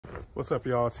What's up,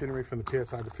 y'all? It's Henry from the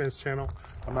PSI Defense Channel.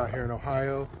 I'm out here in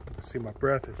Ohio. You can see my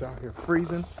breath. It's out here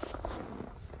freezing.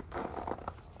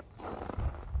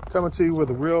 Coming to you with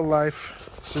a real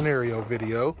life scenario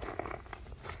video.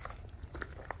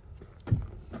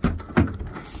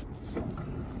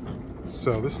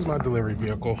 So this is my delivery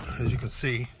vehicle. As you can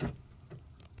see,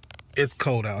 it's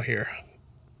cold out here.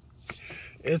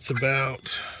 It's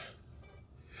about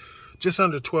just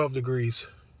under 12 degrees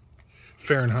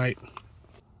Fahrenheit.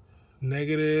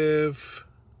 Negative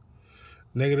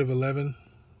 11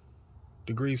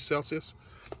 degrees Celsius.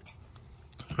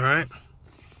 All right.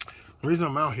 The reason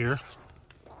I'm out here,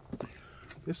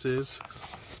 this is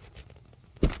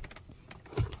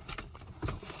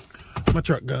my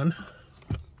truck gun.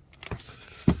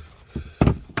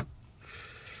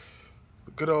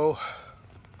 The good old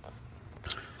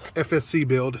FSC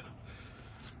build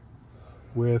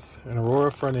with an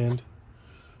Aurora front end.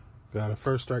 Got a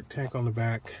First Strike tank on the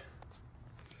back.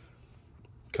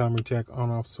 Comritech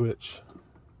on-off switch.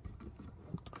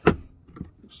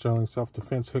 Sterling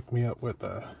Self-Defense hooked me up with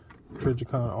a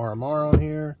Trijicon RMR on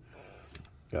here.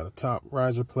 Got a top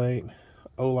riser plate,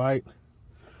 Olight,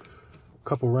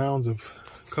 couple rounds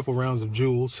of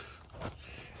jewels.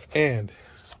 And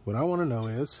what I want to know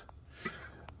is,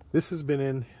 this has been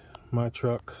in my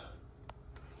truck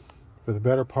for the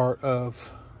better part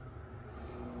of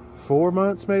 4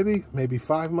 months, maybe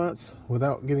 5 months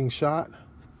without getting shot.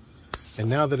 And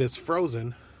now that it's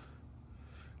frozen,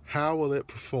 how will it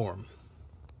perform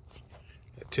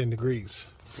at 10 degrees?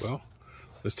 Well,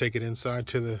 let's take it inside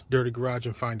to the dirty garage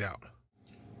and find out.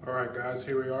 All right, guys,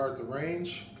 here we are at the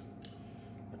range.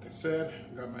 Like I said,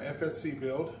 I got my FSC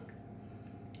build,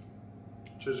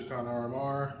 Trijicon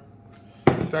RMR.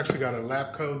 It's actually got a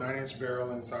Lapco 9-inch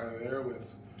barrel inside of there with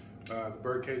the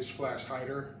birdcage flash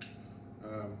hider,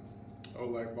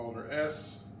 Olight Balder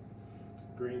S,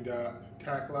 green dot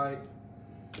tack light,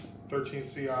 13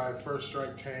 CI First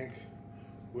Strike tank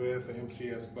with an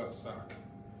MCS buttstock.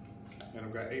 And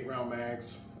I've got 8-round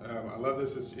mags. I love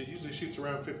this. It usually shoots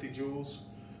around 50 joules.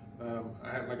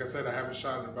 Like I said, I haven't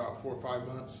shot in about 4 or 5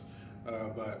 months,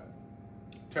 but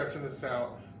testing this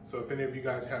out. So if any of you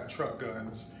guys have truck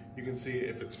guns, you can see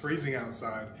if it's freezing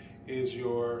outside, is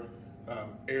your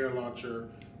air launcher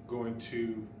going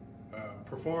to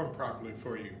perform properly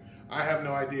for you? I have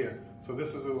no idea. So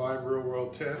this is a live real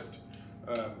world test.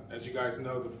 As you guys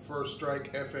know, the First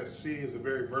Strike FSC is a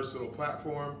very versatile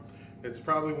platform. It's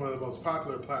probably one of the most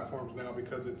popular platforms now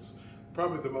because it's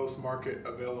probably the most market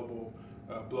available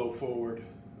blow forward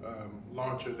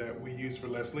launcher that we use for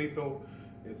less lethal.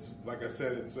 It's, like I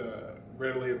said, it's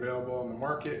readily available on the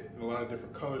market in a lot of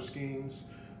different color schemes.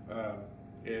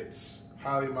 It's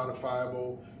highly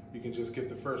modifiable. You can just get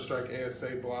the First Strike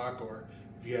ASA block, or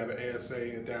if you have an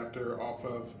ASA adapter off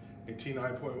of a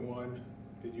T9.1,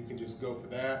 then you can just go for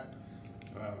that.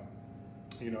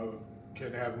 You know,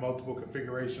 can have multiple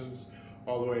configurations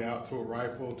all the way out to a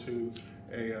rifle, to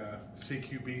a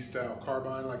CQB style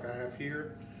carbine like I have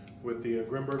here with the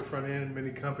Grimberg front end. Many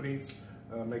companies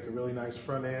make a really nice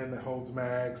front end that holds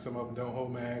mags. Some of them don't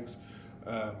hold mags.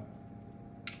 I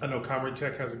know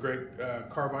Comritech has a great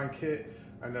carbine kit.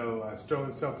 I know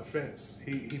Sterling Self-Defense,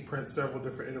 he prints several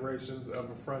different iterations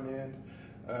of a front end.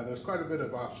 There's quite a bit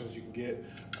of options you can get.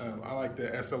 I like the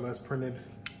SLS printed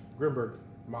Grimberg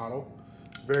model.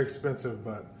 Very expensive,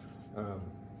 but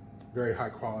very high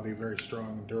quality, very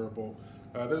strong and durable.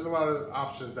 There's a lot of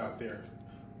options out there.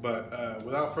 But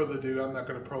without further ado, I'm not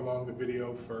going to prolong the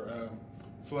video for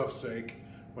fluff's sake.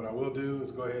 What I will do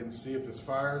is go ahead and see if this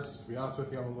fires. To be honest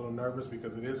with you, I'm a little nervous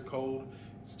because it is cold.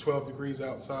 It's 12 degrees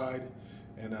outside,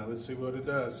 and let's see what it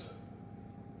does.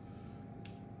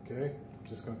 Okay, I'm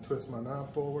just going to twist my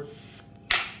knob forward.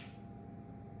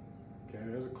 Okay,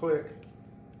 there's a click.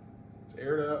 It's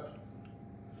aired up.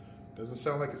 Doesn't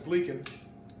sound like it's leaking.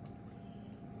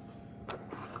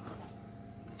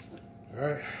 All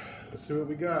right, let's see what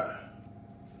we got.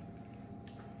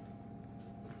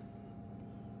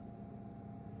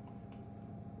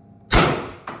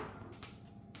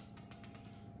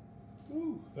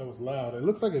 Ooh, that was loud. It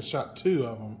looks like it shot 2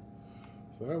 of them.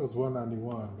 So that was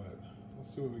 191, but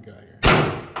let's see what we got here.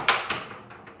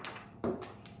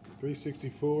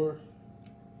 364.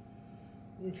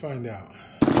 Let me find out.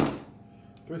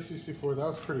 364, that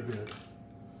was pretty good.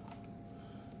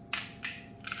 I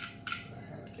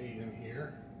had 8 in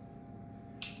here.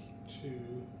 2.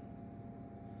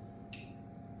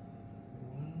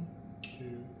 1, 2,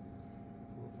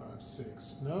 4, 5,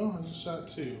 6. No, I just shot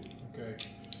 2. Okay.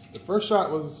 The first shot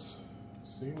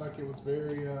seemed like it was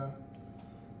very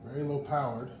low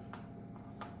powered.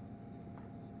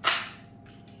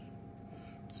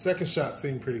 Second shot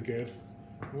seemed pretty good.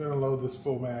 I'm gonna load this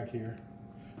full mag here.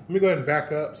 Let me go ahead and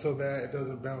back up so that it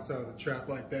doesn't bounce out of the trap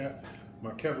like that. My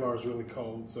Kevlar is really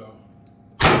cold, so.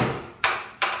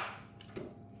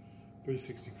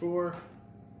 364.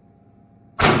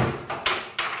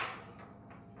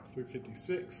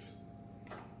 356.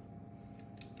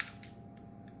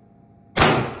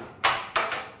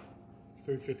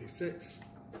 356.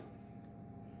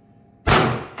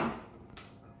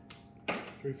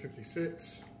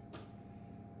 356.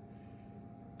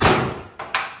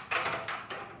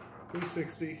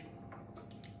 360.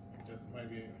 That might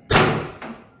be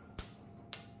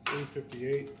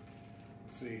 358.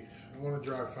 Let's see. I want to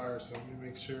dry fire, so let me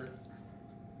make sure.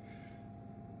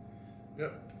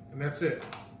 Yep, and that's it.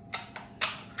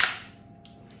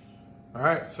 All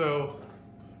right, so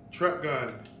truck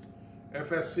gun,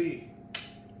 FSC,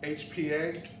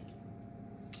 HPA.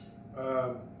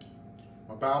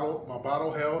 My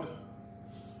bottle held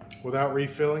without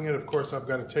refilling it. Of course, I've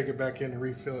got to take it back in and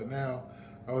refill it now.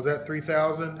 I was at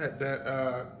 3,000 at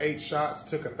that 8 shots,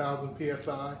 took 1,000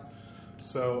 PSI.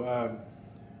 So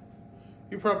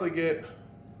you probably get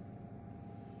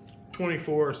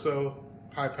 24 or so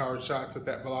high-powered shots at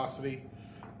that velocity.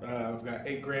 I've got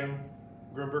 8 gram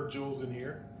Grimberg joules in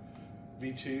here,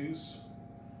 V2s,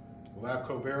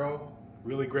 Labco barrel,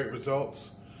 really great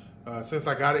results. Since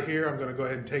I got it here, I'm gonna go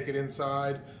ahead and take it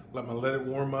inside, let it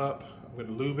warm up. I'm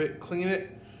gonna lube it, clean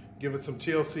it, give it some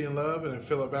TLC and love, and then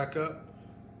fill it back up,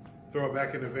 throw it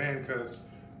back in the van, because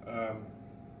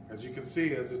as you can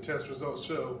see, as the test results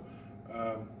show,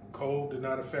 cold did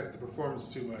not affect the performance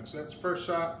too much. That first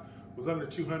shot was under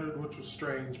 200, which was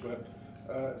strange, but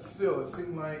still, it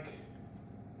seemed like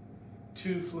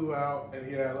 2 flew out, and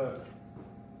yeah, look.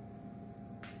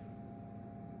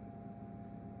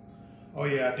 Oh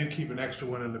yeah, I do keep an extra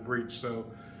one in the breech, so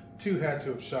 2 had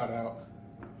to have shot out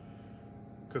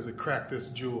because it cracked this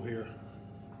joule here.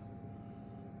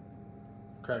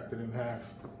 Cracked it in half.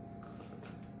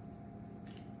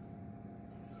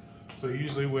 So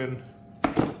usually when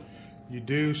you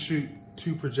do shoot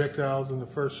 2 projectiles in the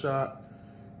first shot,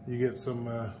 you get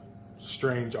some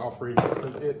strange off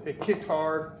readings. It kicked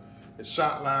hard, it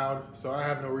shot loud, so I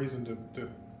have no reason to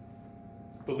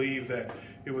believe that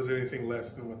it was anything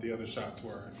less than what the other shots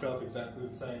were. It felt exactly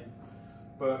the same.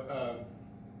 But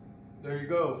there you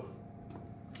go.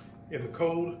 In the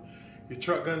cold, your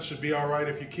truck gun should be all right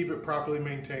if you keep it properly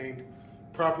maintained,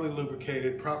 properly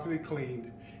lubricated, properly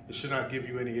cleaned. It should not give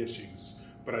you any issues.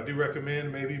 But I do recommend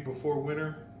maybe before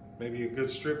winter, maybe a good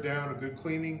strip down, a good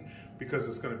cleaning, because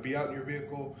it's going to be out in your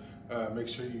vehicle. Make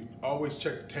sure you always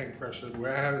check the tank pressure. The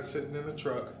way I have it sitting in the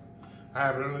truck, I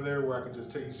have it under there where I can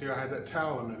just take, you see I had that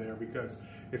towel under there, because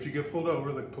if you get pulled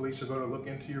over, the police are going to look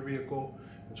into your vehicle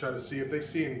and try to see if they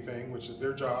see anything, which is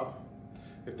their job.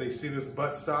 If they see this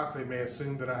buttstock, they may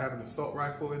assume that I have an assault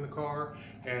rifle in the car,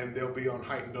 and they'll be on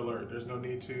heightened alert. There's no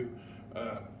need to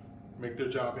make their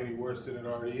job any worse than it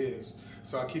already is.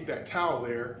 So I keep that towel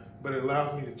there, but it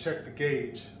allows me to check the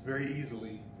gauge very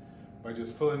easily by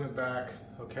just pulling it back.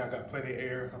 Okay, I got plenty of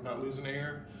air. I'm not losing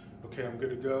air. Okay, I'm good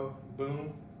to go.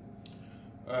 Boom.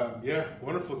 Yeah,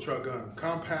 wonderful truck gun.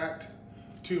 Compact,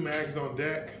 2 mags on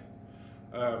deck.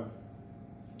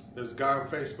 There's a guy on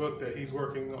Facebook that he's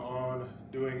working on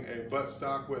doing a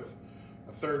buttstock with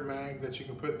a 3rd mag that you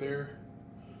can put there.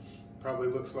 Probably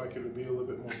looks like it would be a little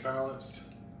bit more balanced.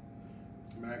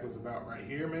 The mag was about right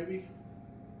here maybe.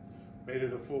 Made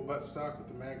it a full buttstock with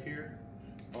the mag here.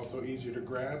 Also easier to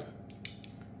grab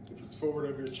if it's forward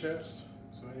of your chest.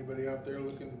 So anybody out there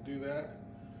looking to do that,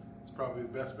 it's probably the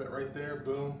best bet right there.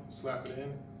 Boom, slap it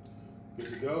in,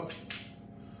 good to go.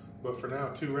 But for now,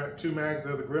 2 mags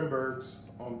of the Grimbergs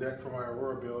on deck for my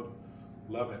Aurora build.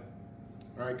 Love it.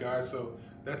 All right, guys, so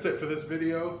that's it for this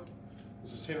video.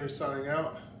 This is Henry signing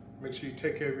out. Make sure you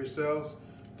take care of yourselves,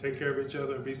 take care of each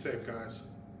other, and be safe, guys.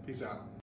 Peace out.